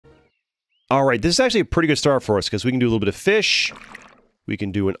Alright, this is actually a pretty good start for us, because we can do a little bit of fish. We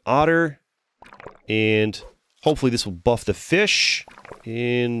can do an otter. And hopefully this will buff the fish.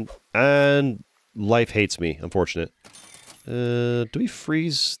 And life hates me, unfortunate. Do we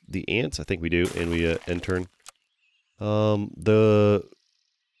freeze the ants? I think we do, and we end turn. The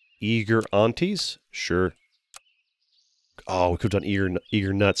eager aunties? Sure. Oh, we could have done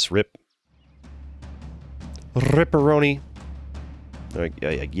eager nuts. Rip. Ripperoni.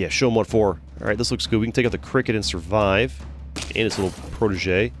 Alright, yeah, show them what for. Alright, this looks good. We can take out the cricket and survive. And its little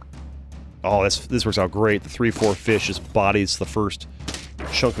protege. Oh, this works out great. The 3-4 fish just bodies the first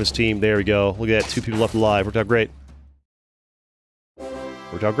chunk of his team. There we go. Look at that. 2 people left alive. Worked out great.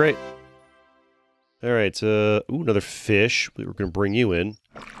 Worked out great. Alright, ooh, another fish. We're going to bring you in.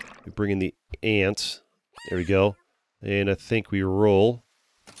 We bring in the ant. There we go. And I think we roll.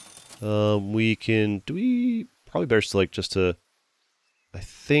 We can... Do we... Probably better select just to... I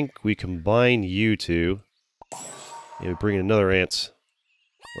think we combine you two. And we bring in another ant.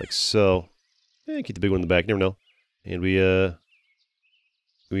 Like so. Eh, keep the big one in the back. Never know. And we go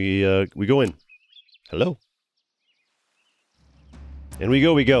in. Hello. And we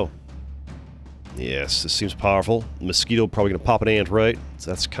go. Yes, this seems powerful. The mosquito probably gonna pop an ant, right? So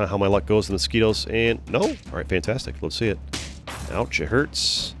that's kind of how my luck goes with mosquitoes. And no, all right, fantastic. Let's see it. Ouch, it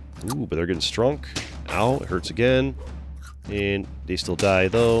hurts. Ooh, but they're getting strong. Ow, it hurts again. And they still die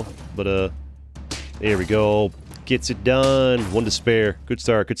though. But there we go. Gets it done. 1 to spare. Good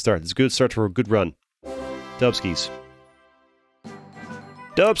start. Good start. It's a good start for a good run. Dubskis.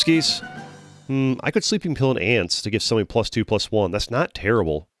 Dubskis. I could sleeping pill and ants to give somebody +2/+1. That's not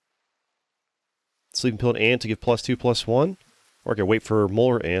terrible. Sleeping pill and ant to give +2/+1, or I can wait for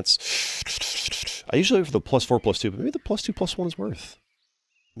more ants. I usually wait for the +4/+2, but maybe the +2/+1 is worth.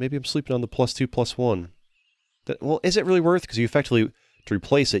 Maybe I'm sleeping on the +2/+1. Well, is it really worth? Because you effectively, to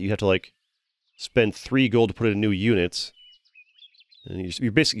replace it, you have to like spend 3 gold to put in new units, and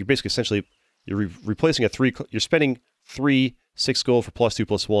you're basically essentially replacing a 3. You're spending 6 gold for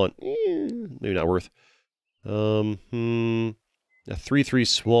 +2/+1. Maybe not worth. A 3/3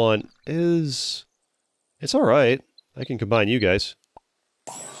 swan is... It's alright. I can combine you guys.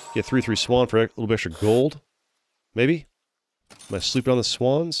 Get 3/3 swan for a little bit extra gold. Maybe? Am I sleeping on the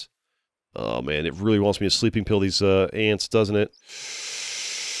swans? Oh man, it really wants me to sleeping pill these ants, doesn't it?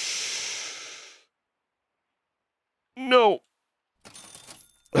 No!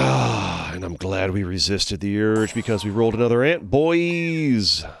 Ah, and I'm glad we resisted the urge because we rolled another ant,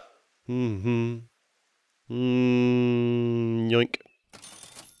 boys! Yoink.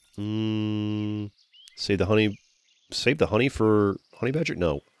 Save the honey. Save the honey for honey badger?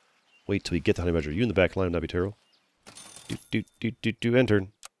 No. Wait till we get the honey badger. You in the back line, Nabitero. Enter.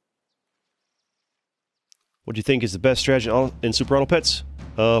 What do you think is the best strategy in Super Auto Pets?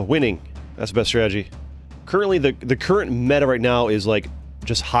 Winning. That's the best strategy. Currently, the current meta right now is like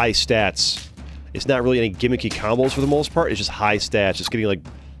just high stats. It's not really any gimmicky combos for the most part. It's just high stats. Just getting like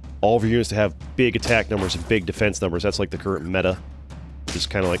all of your units to have big attack numbers and big defense numbers. That's like the current meta.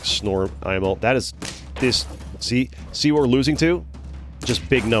 Just kind of like snore IMO. That is this. See what we're losing to? Just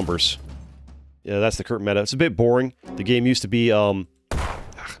big numbers. Yeah, that's the current meta. It's a bit boring. The game used to be I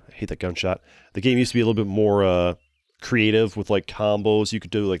hate that gunshot. The game used to be a little bit more creative with like combos. You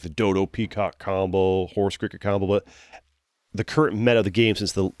could do like the Dodo Peacock combo, Horse Cricket combo, but the current meta of the game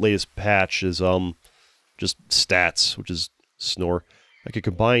since the latest patch is just stats, which is snore. I could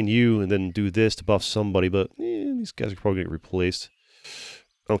combine you and then do this to buff somebody, but these guys are probably going to get replaced.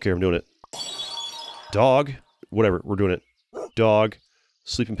 I don't care, I'm doing it. Dog. Whatever, we're doing it. Dog.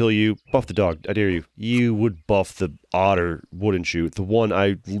 Sleeping pill you. Buff the dog. I dare you. You would buff the otter, wouldn't you? The one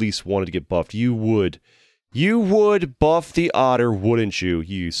I least wanted to get buffed. You would. You would buff the otter, wouldn't you?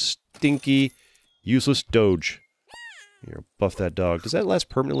 You stinky, useless doge. Here, buff that dog. Does that last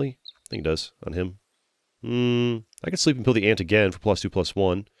permanently? I think it does on him. I could sleep and pill the ant again for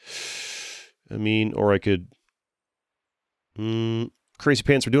 +2/+1. I mean, or I could... Crazy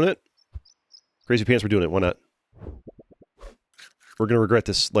Pants, we're doing it? Crazy Pants, we're doing it. Why not? We're going to regret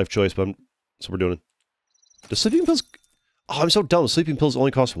this life choice, but so we're doing it. The sleeping pills... Oh, I'm so dumb. Sleeping pills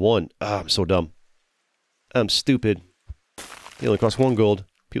only cost 1. Ah, I'm so dumb. I'm stupid. They only cost 1 gold.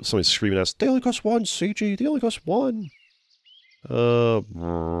 Somebody's screaming at us. They only cost 1, CG. They only cost 1. Roll.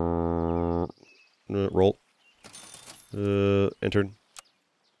 Enter.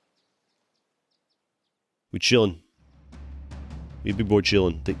 We chillin'. We big boy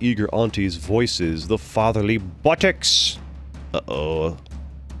chillin'. The eager auntie's voices. The fatherly buttocks. Uh-oh.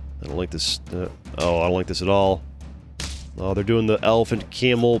 I don't like this. I don't like this at all. Oh, they're doing the elephant,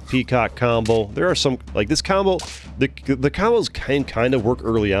 camel, peacock combo. There are some... Like, this combo... The combos can kind of work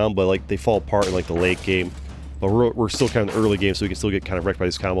early on, but like they fall apart in like the late game. But we're still kind of in the early game, so we can still get kind of wrecked by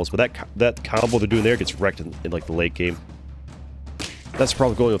these combos. But that combo they're doing there gets wrecked in like the late game. That's the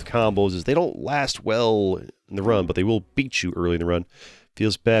problem going with combos, is they don't last well in the run, but they will beat you early in the run.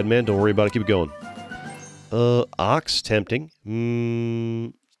 Feels bad, man. Don't worry about it. Keep it going. Ox, tempting.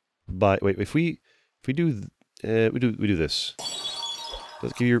 But wait, if we do this.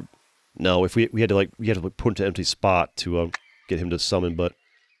 Let's give your... No, if we had to put into an empty spot to get him to summon, but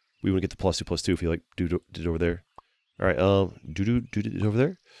we wouldn't get the +2/+2 if you like did it over there. All right, do it over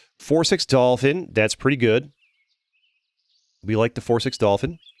there. 4/6 dolphin. That's pretty good. We like the 4/6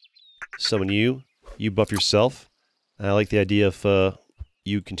 dolphin. Summon you. You buff yourself. I like the idea of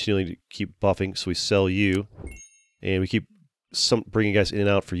you continually keep buffing, so we sell you, and we keep bringing guys in and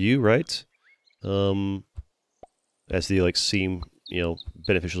out for you, right? As they like seem, you know,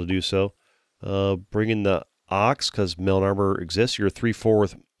 beneficial to do so. Bring in the Ox, because Melon Armor exists. You're a 3/4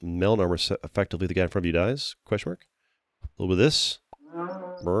 with Melon Armor, effectively the guy in front of you dies. Question mark. A little bit of this.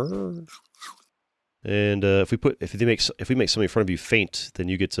 Brr. And if we make somebody in front of you faint, then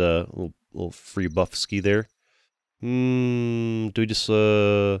you get a little free buff ski there. Do we just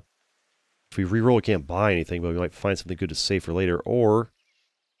if we reroll, we can't buy anything, but we might find something good to save for later, or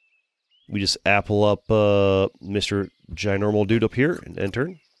we just apple up Mr. Ginormal Dude up here and end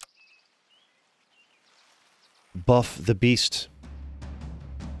turn. Buff the beast.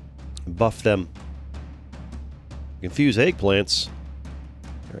 Buff them. Confuse eggplants.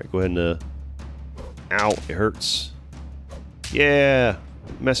 Alright, go ahead and ow, it hurts. Yeah!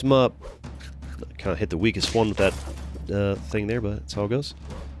 Mess them up. Kind of hit the weakest one with that thing there, but that's how it goes.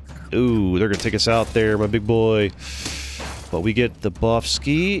 Ooh, they're going to take us out there, my big boy. But we get the buff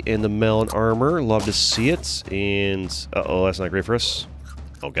ski and the melon armor. Love to see it. And, uh-oh, that's not great for us.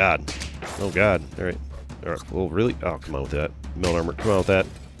 Oh, God. Oh, God. All right. All right. Well, really? Oh, come on with that. Melon armor. Come on with that.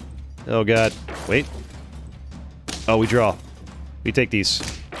 Oh, God. Wait. Oh, we draw. We take these.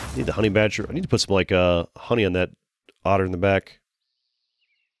 I need the honey badger. I need to put some, like, honey on that otter in the back.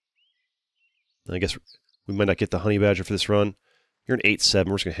 I guess we might not get the honey badger for this run. You're an 8/7.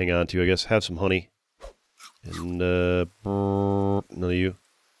 We're just going to hang on to you, I guess. Have some honey. And, none of you.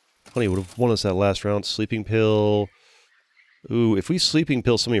 Honey would have won us that last round. Sleeping pill. Ooh, if we sleeping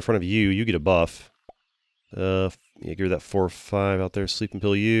pill somebody in front of you, you get a buff. Yeah, give her that 4/5 out there. Sleeping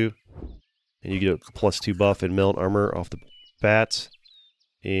pill you. And you get a +2 buff and melon armor off the bat.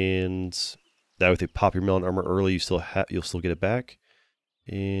 And that way, if they pop your melon armor early, you'll still get it back.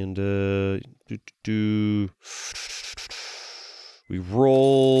 And we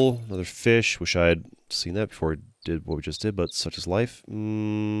roll another fish. Wish I had seen that before I did what we just did, but such is life.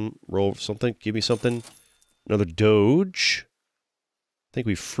 Roll something. Give me something. Another doge. I think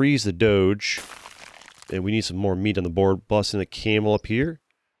we freeze the doge. And we need some more meat on the board. Bust in a camel up here.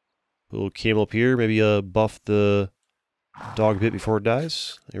 A little camel up here. Maybe buff the dog a bit before it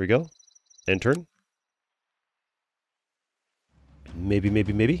dies. There we go. End turn.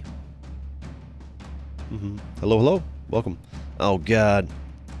 Maybe. Hello, hello. Welcome. Oh, God.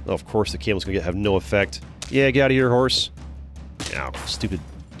 Oh, of course the camel's gonna have no effect. Yeah, get out of here, horse. Ow, stupid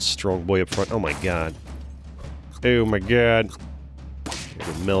strong boy up front. Oh, my God. Oh, my God.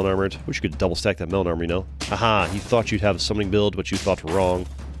 You're melon armored. Wish you could double stack that melon armor, you know? Haha, you thought you'd have a summoning build, but you thought wrong.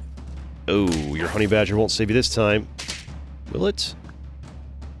 Oh, your honey badger won't save you this time. Will it?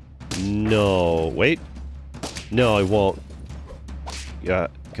 No. Wait. No, it won't. Yeah,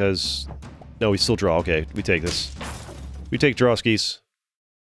 because... No, we still draw. Okay, we take this. We take draw skis.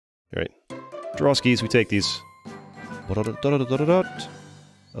 Alright. Draw skis, we take these.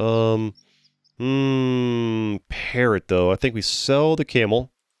 Parrot, though. I think we sell the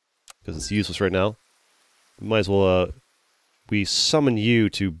camel, because it's useless right now. We might as well, we summon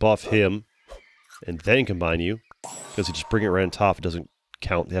you to buff him, and then combine you. Because you just bring it right on top, it doesn't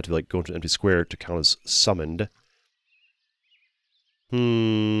count. They have to, like, go into an empty square to count as summoned.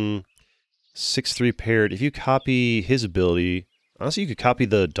 6/3 parrot. If you copy his ability... Honestly, you could copy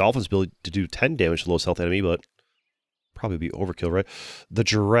the dolphin's ability to do 10 damage to the lowest health enemy, but... Probably be overkill, right? The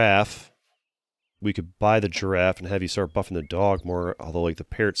giraffe. We could buy the giraffe and have you start buffing the dog more, although, like, the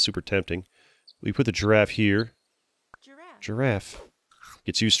parrot's super tempting. We put the giraffe here. Giraffe.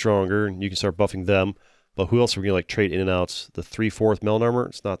 Gets you stronger, and you can start buffing them. But who else are we going to, like, trade in and out? The 3/4 melon armor?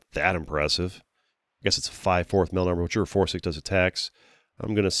 It's not that impressive. I guess it's a 5/4 melon armor, which your 4/6 does attacks.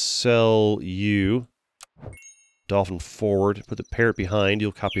 I'm going to sell you. Dolphin forward. Put the parrot behind.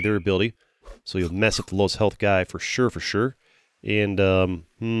 You'll copy their ability. So you'll mess up the lowest health guy for sure, And, do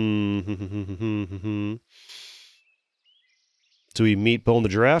we meat bone the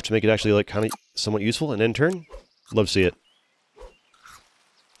giraffe to make it actually, like, kind of somewhat useful and end turn? Love to see it.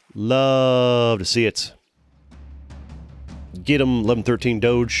 Love to see it. Get him, 11-13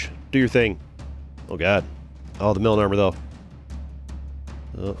 Doge. Do your thing. Oh, God. Oh, the melon armor, though.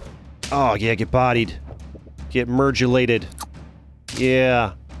 Oh, yeah, get bodied. Get mergulated.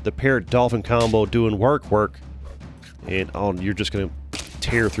 Yeah. The parrot dolphin combo doing work. And, oh, you're just going to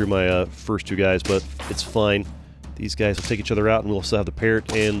tear through my first two guys, but it's fine. These guys will take each other out, and we'll still have the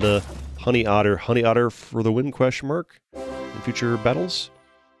parrot and the honey otter. Honey otter for the win, question mark, in future battles.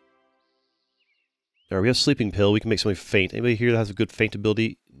 Alright, we have sleeping pill. We can make somebody faint. Anybody here that has a good faint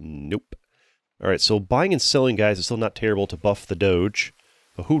ability? Nope. Alright, so buying and selling, guys, is still not terrible to buff the Doge.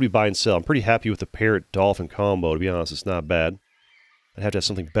 But who do we buy and sell? I'm pretty happy with the parrot dolphin combo, to be honest. It's not bad. I'd have to have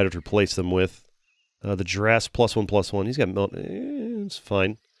something better to replace them with. The giraffe's +1/+1. He's got melt. It's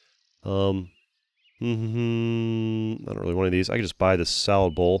fine. I don't really want any of these. I could just buy this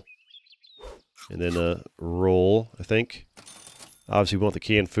salad bowl. And then roll, I think. Obviously, we want the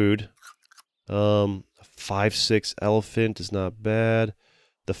canned food. 5/6 elephant is not bad.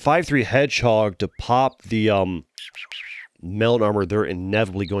 The 5/3 hedgehog to pop the melon armor they're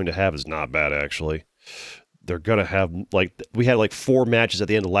inevitably going to have is not bad, actually. They're going to have, like, we had like 4 matches at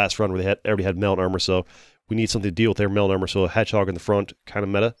the end of the last run where they already had melon armor, so we need something to deal with their melon armor, so a hedgehog in the front, kind of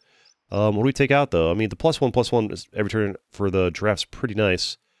meta. What do we take out, though? I mean, the +1/+1 is every turn for the giraffe's pretty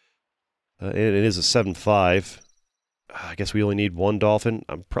nice. It is a 7/5. I guess we only need 1 dolphin.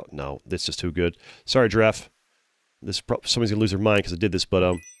 No, this is too good. Sorry, giraffe. Somebody's gonna lose their mind because I did this,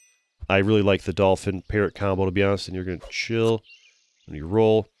 but I really like the dolphin parrot combo, to be honest. And you're gonna chill and you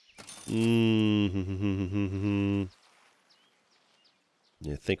roll. I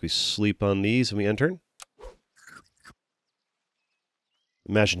think we sleep on these when we enter.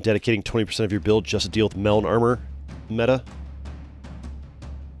 Imagine dedicating 20% of your build just to deal with melon armor meta.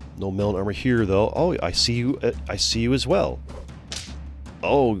 No melon armor here, though. Oh, I see you. I see you as well.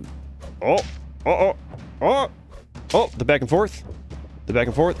 Oh, the back and forth, the back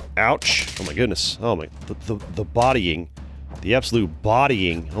and forth. Ouch! Oh my goodness! Oh my, the bodying, the absolute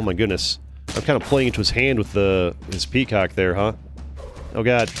bodying. Oh my goodness! I'm kind of playing into his hand with his peacock there, huh? Oh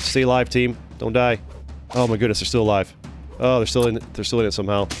God! Stay alive, team. Don't die. Oh my goodness! They're still alive. Oh, they're still in. They're still in it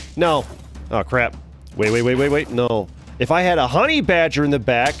somehow. No! Oh crap! Wait! No! If I had a honey badger in the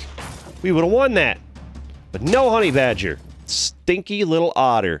back, we would have won that. But no honey badger. Stinky little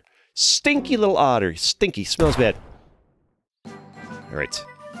otter. Stinky little otter. Stinky. Smells bad. Alright.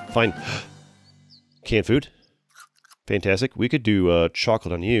 Fine. Canned food. Fantastic. We could do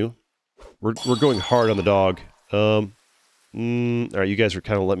chocolate on you. We're going hard on the dog. Alright, you guys are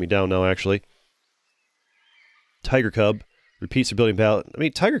kind of letting me down now, actually. Tiger Cub. Repeats their ability battle. I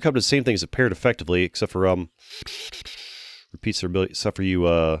mean, Tiger Cub does the same thing as a parrot effectively, except for, repeats their ability, except for you,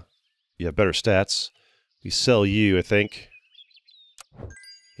 you have better stats. We sell you, I think.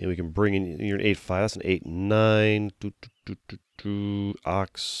 And we can bring in, you're an 8/5, that's an 8/9.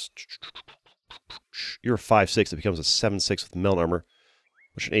 Ox. You're a 5/6, that becomes a 7/6 with melon armor.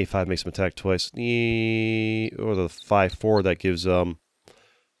 Which an 8/5 makes him attack twice. Or the 5/4, that gives,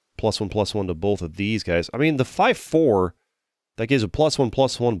 +1/+1 to both of these guys. I mean, the 5/4, that gives a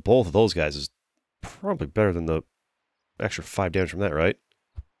 +1/+1 both of those guys is probably better than the extra 5 damage from that, right?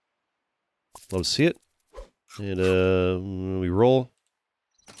 Love to see it. And we roll.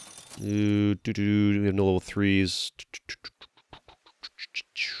 We have no level 3s.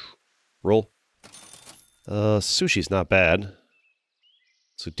 Roll. Sushi's not bad.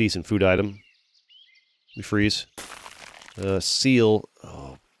 It's a decent food item. We freeze. Seal.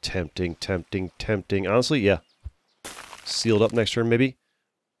 Oh, tempting. Honestly, yeah. Sealed up next turn, maybe.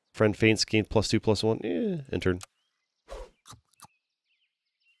 Friend faints, gain +2/+1. Yeah, end turn.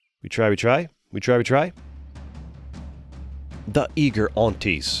 We try. The eager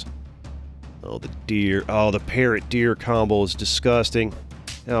aunties. Oh, the deer. Oh, the parrot deer combo is disgusting.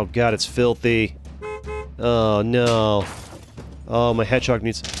 Oh, God, it's filthy. Oh, no. Oh, my hedgehog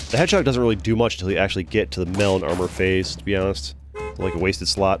needs... The hedgehog doesn't really do much until you actually get to the melon armor phase, to be honest. Like a wasted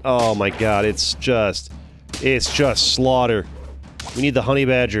slot. Oh, my God, it's just... It's just slaughter. We need the honey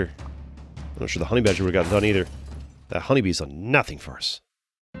badger. I'm not sure the honey badger would have gotten done either. That honeybee's done nothing for us.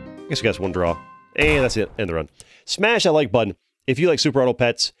 I guess we got 1 draw. And that's it. End the run. Smash that like button if you like Super Auto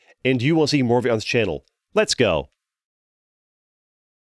Pets and you want to see more of it on this channel. Let's go.